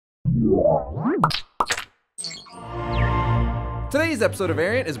Today's episode of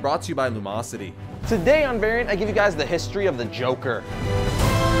Variant is brought to you by Lumosity. Today on Variant, I give you guys the history of the Joker.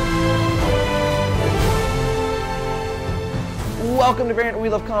 Welcome to Variant, where we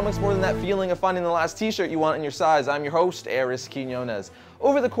love comics more than that feeling of finding the last t-shirt you want in your size. I'm your host, Arris.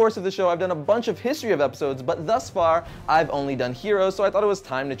 Over the course of the show, I've done a bunch of history of episodes, but thus far, I've only done heroes, so I thought it was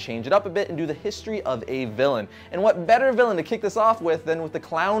time to change it up a bit and do the history of a villain. And what better villain to kick this off with than with the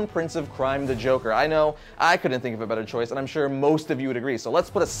clown prince of crime, the Joker? I know, I couldn't think of a better choice, and I'm sure most of you would agree, so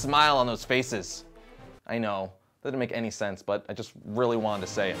let's put a smile on those faces. I know, that didn't make any sense, but I just really wanted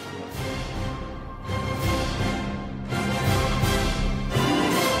to say it.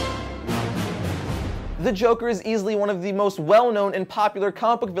 The Joker is easily one of the most well-known and popular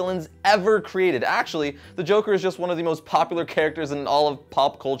comic book villains ever created. Actually, the Joker is just one of the most popular characters in all of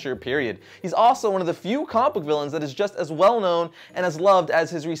pop culture, period. He's also one of the few comic book villains that is just as well-known and as loved as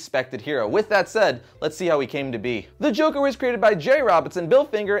his respected hero. With that said, let's see how he came to be. The Joker was created by Jerry Robinson, Bill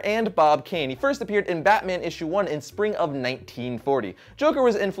Finger, and Bob Kane. He first appeared in Batman issue 1 in spring of 1940. Joker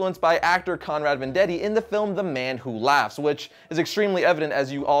was influenced by actor Conrad Vendetti in the film The Man Who Laughs, which is extremely evident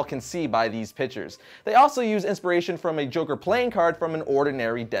as you all can see by these pictures. They also use inspiration from a Joker playing card from an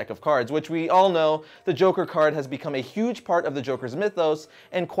ordinary deck of cards, which we all know the Joker card has become a huge part of the Joker's mythos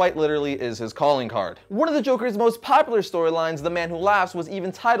and quite literally is his calling card. One of the Joker's most popular storylines, The Man Who Laughs, was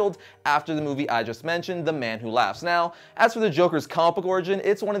even titled after the movie I just mentioned, The Man Who Laughs. Now, as for the Joker's comic book origin,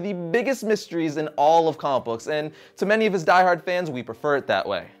 it's one of the biggest mysteries in all of comic books, and to many of his diehard fans, we prefer it that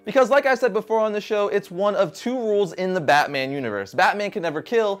way. Because like I said before on the show, it's one of two rules in the Batman universe. Batman can never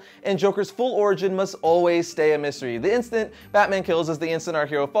kill, and Joker's full origin must always stay a mystery. The instant Batman kills is the instant our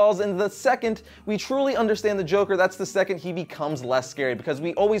hero falls, and the second we truly understand the Joker, that's the second he becomes less scary, because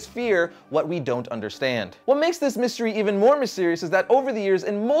we always fear what we don't understand. What makes this mystery even more mysterious is that over the years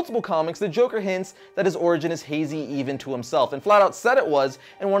in multiple comics, the Joker hints that his origin is hazy even to himself, and flat out said it was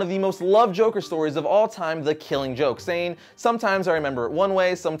in one of the most loved Joker stories of all time, The Killing Joke, saying, "Sometimes I remember it one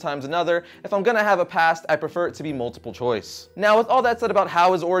way, sometimes another. If I'm gonna have a past, I prefer it to be multiple choice." Now, with all that said about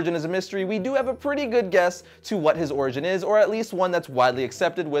how his origin is a mystery, we do have a pretty good guess to what his origin is, or at least one that's widely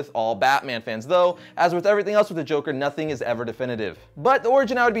accepted with all Batman fans, though, as with everything else with the Joker, nothing is ever definitive. But the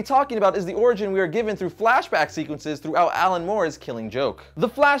origin I would be talking about is the origin we are given through flashback sequences throughout Alan Moore's Killing Joke. The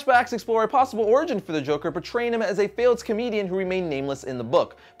flashbacks explore a possible origin for the Joker, portraying him as a failed comedian who remained nameless in the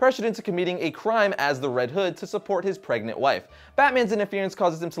book, pressured into committing a crime as the Red Hood to support his pregnant wife. Batman's interference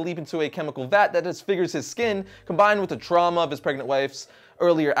causes him to leap into a chemical vat that disfigures his skin. Combined with the trauma of his pregnant wife's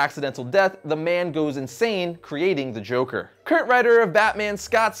earlier accidental death, the man goes insane, creating the Joker. Current writer of Batman,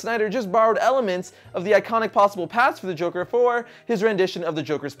 Scott Snyder, just borrowed elements of the iconic possible past for the Joker for his rendition of the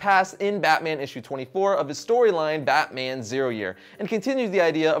Joker's past in Batman issue 24 of his storyline Batman Zero Year, and continued the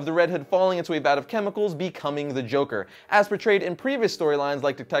idea of the Red Hood falling into a vat of chemicals, becoming the Joker, as portrayed in previous storylines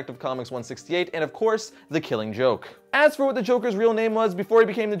like Detective Comics 168 and of course, The Killing Joke. As for what the Joker's real name was before he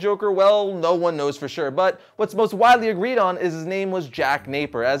became the Joker, well, no one knows for sure, but what's most widely agreed on is his name was Jack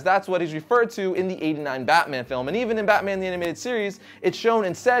Napier, as that's what he's referred to in the '89 Batman film, and even in Batman the Animated Series, it's shown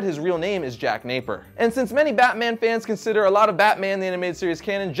instead his real name is Jack Napier. And since many Batman fans consider a lot of Batman the Animated Series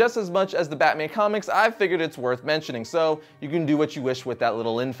canon just as much as the Batman comics, I figured it's worth mentioning, so you can do what you wish with that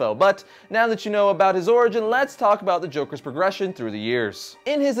little info. But now that you know about his origin, let's talk about the Joker's progression through the years.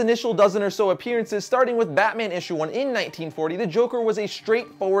 In his initial dozen or so appearances, starting with Batman issue 1 in 1940, the Joker was a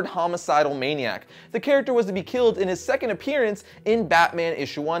straightforward homicidal maniac. The character was to be killed in his second appearance in Batman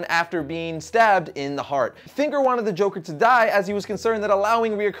issue 1 after being stabbed in the heart. Finger wanted the Joker to die as he was concerned that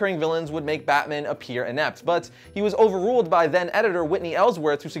allowing reoccurring villains would make Batman appear inept, but he was overruled by then editor Whitney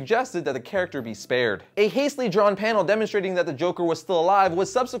Ellsworth, who suggested that the character be spared. A hastily drawn panel demonstrating that the Joker was still alive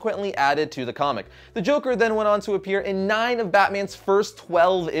was subsequently added to the comic. The Joker then went on to appear in 9 of Batman's first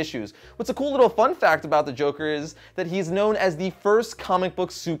 12 issues. What's a cool little fun fact about the Joker is that he's known as the first comic book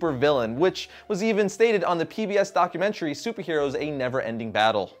supervillain, which was even stated on the PBS documentary Superheroes: A Never-Ending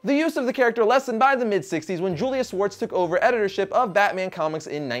Battle. The use of the character lessened by the mid-60s when Julius Schwartz took over editorship of Batman Comics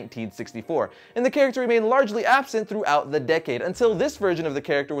in 1964, and the character remained largely absent throughout the decade, until this version of the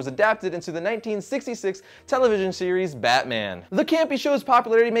character was adapted into the 1966 television series Batman. The campy show's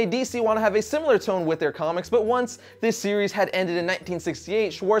popularity made DC want to have a similar tone with their comics, but once this series had ended in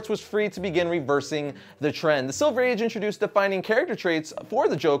 1968, Schwartz was free to begin reversing the trend. The Silver Age introduced defining character traits for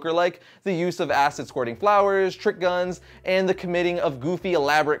the Joker, like the use of acid-squirting flowers, trick guns, and the committing of goofy,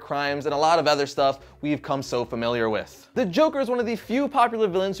 elaborate crimes, and a lot of other stuff we've come so familiar with. death. The Joker is one of the few popular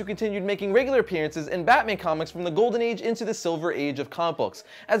villains who continued making regular appearances in Batman comics from the Golden Age into the Silver Age of comic books,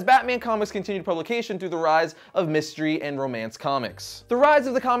 as Batman comics continued publication through the rise of mystery and romance comics. The rise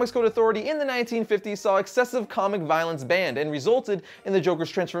of the Comics Code Authority in the 1950s saw excessive comic violence banned and resulted in the Joker's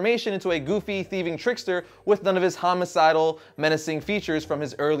transformation into a goofy, thieving trickster with none of his homicidal, menacing features from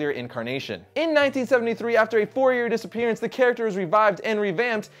his earlier incarnation. In 1973, after a 4-year disappearance, the character was revived and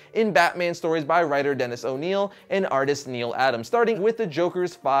revamped in Batman stories by writer Dennis O'Neil and artist Neil Adams, starting with the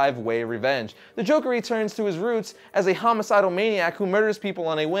Joker's 5-Way Revenge. The Joker returns to his roots as a homicidal maniac who murders people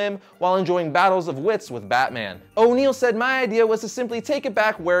on a whim while enjoying battles of wits with Batman. O'Neil said, "My idea was to simply take it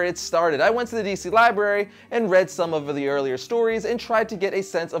back where it started. I went to the DC library and read some of the earlier stories and tried to get a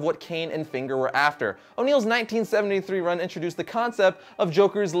sense of what Kane and Finger were after." O'Neil's 1973 run introduced the concept of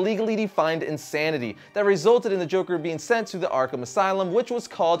Joker's legally defined insanity that resulted in the Joker being sent to the Arkham Asylum, which was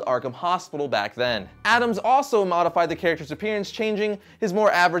called Arkham Hospital back then. Adams also modified the character's appearance, changing his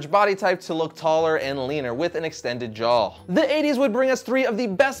more average body type to look taller and leaner with an extended jaw. The 80s would bring us 3 of the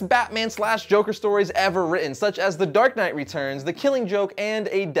best Batman/Joker stories ever written, such as The Dark Knight Returns, The Killing Joke, and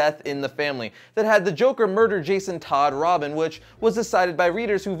A Death in the Family, that had the Joker murder Jason Todd Robin, which was decided by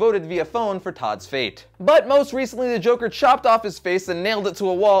readers who voted via phone for Todd's fate. But most recently, the Joker chopped off his face and nailed it to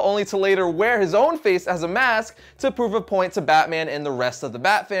a wall, only to later wear his own face as a mask to prove a point to Batman and the rest of the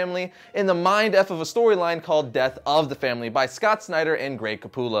Bat family in the mind-F of a storyline called Death of the Family by Scott Snyder and Greg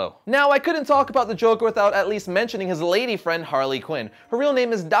Capullo. Now, I couldn't talk about the Joker without at least mentioning his lady friend Harley Quinn. Her real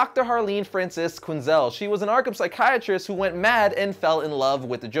name is Dr. Harleen Frances Quinzel. She was an Arkham psychiatrist who went mad and fell in love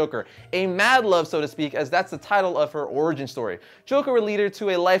with the Joker. A mad love, so to speak, as that's the title of her origin story. Joker would lead her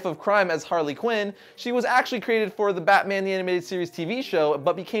to a life of crime as Harley Quinn. She was actually created for the Batman the Animated Series TV show,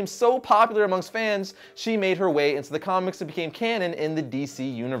 but became so popular amongst fans, she made her way into the comics and became canon in the DC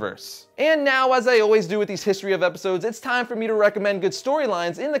universe. And now, as I always do with these history of episodes, it's time for me to recommend good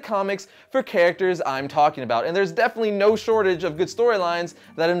storylines in the comics for characters I'm talking about. And there's definitely no shortage of good storylines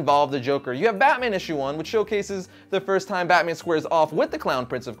that involve the Joker. You have Batman issue 1, which showcases the first time Batman squares off with the Clown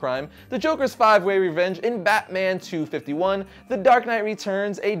Prince of Crime, the Joker's 5-Way Revenge in Batman 251, The Dark Knight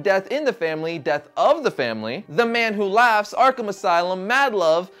Returns, A Death in the Family, Death of the Family, The Man Who Laughs, Arkham Asylum, Mad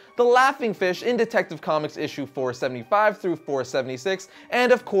Love, The Laughing Fish in Detective Comics issue 475 through 476,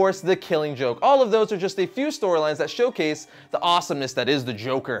 and of course, The Killing Joke. All of those are just a few storylines that showcase the awesomeness that is the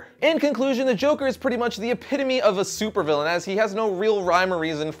Joker. In conclusion, the Joker is pretty much the epitome of a supervillain, as he has no real rhyme or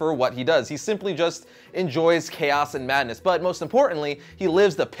reason for what he does. He simply just enjoys chaos and madness, but most importantly, he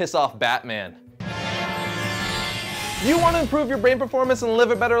lives to piss off Batman. You want to improve your brain performance and live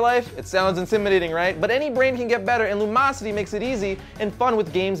a better life? It sounds intimidating, right? But any brain can get better, and Lumosity makes it easy and fun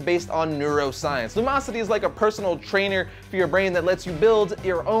with games based on neuroscience. Lumosity is like a personal trainer for your brain that lets you build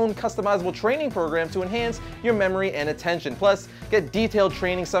your own customizable training program to enhance your memory and attention. Plus, get detailed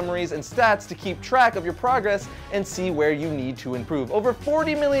training summaries and stats to keep track of your progress and see where you need to improve. Over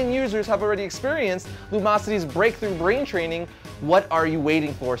 40 million users have already experienced Lumosity's breakthrough brain training. What are you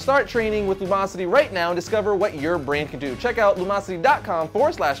waiting for? Start training with Lumosity right now and discover what your brain can do. Check out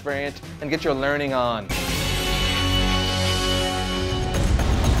lumosity.com/variant and get your learning on.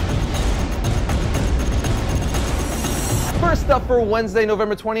 First up for Wednesday,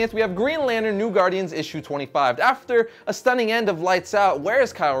 November 20th, we have Green Lantern New Guardians issue 25. After a stunning end of Lights Out, where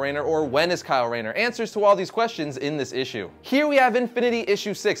is Kyle Rayner, or when is Kyle Rayner? Answers to all these questions in this issue. Here we have Infinity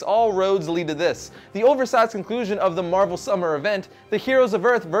issue 6, all roads lead to this. The oversized conclusion of the Marvel Summer event, the Heroes of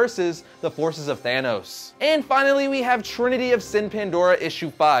Earth versus the forces of Thanos. And finally, we have Trinity of Sin Pandora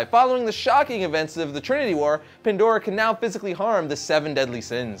issue 5. Following the shocking events of the Trinity War, Pandora can now physically harm the 7 deadly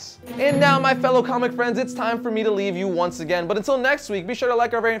sins. And now, my fellow comic friends, it's time for me to leave you once again. But until next week, be sure to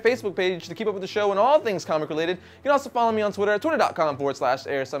like our Variant Facebook page to keep up with the show and all things comic related. You can also follow me on Twitter at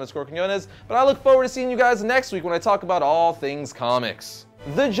twitter.com/Arris_Quinones. But I look forward to seeing you guys next week when I talk about all things comics.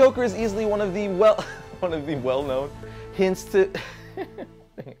 The Joker is easily one of the well-known hints to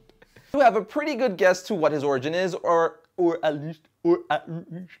you have a pretty good guess to what his origin is, or at least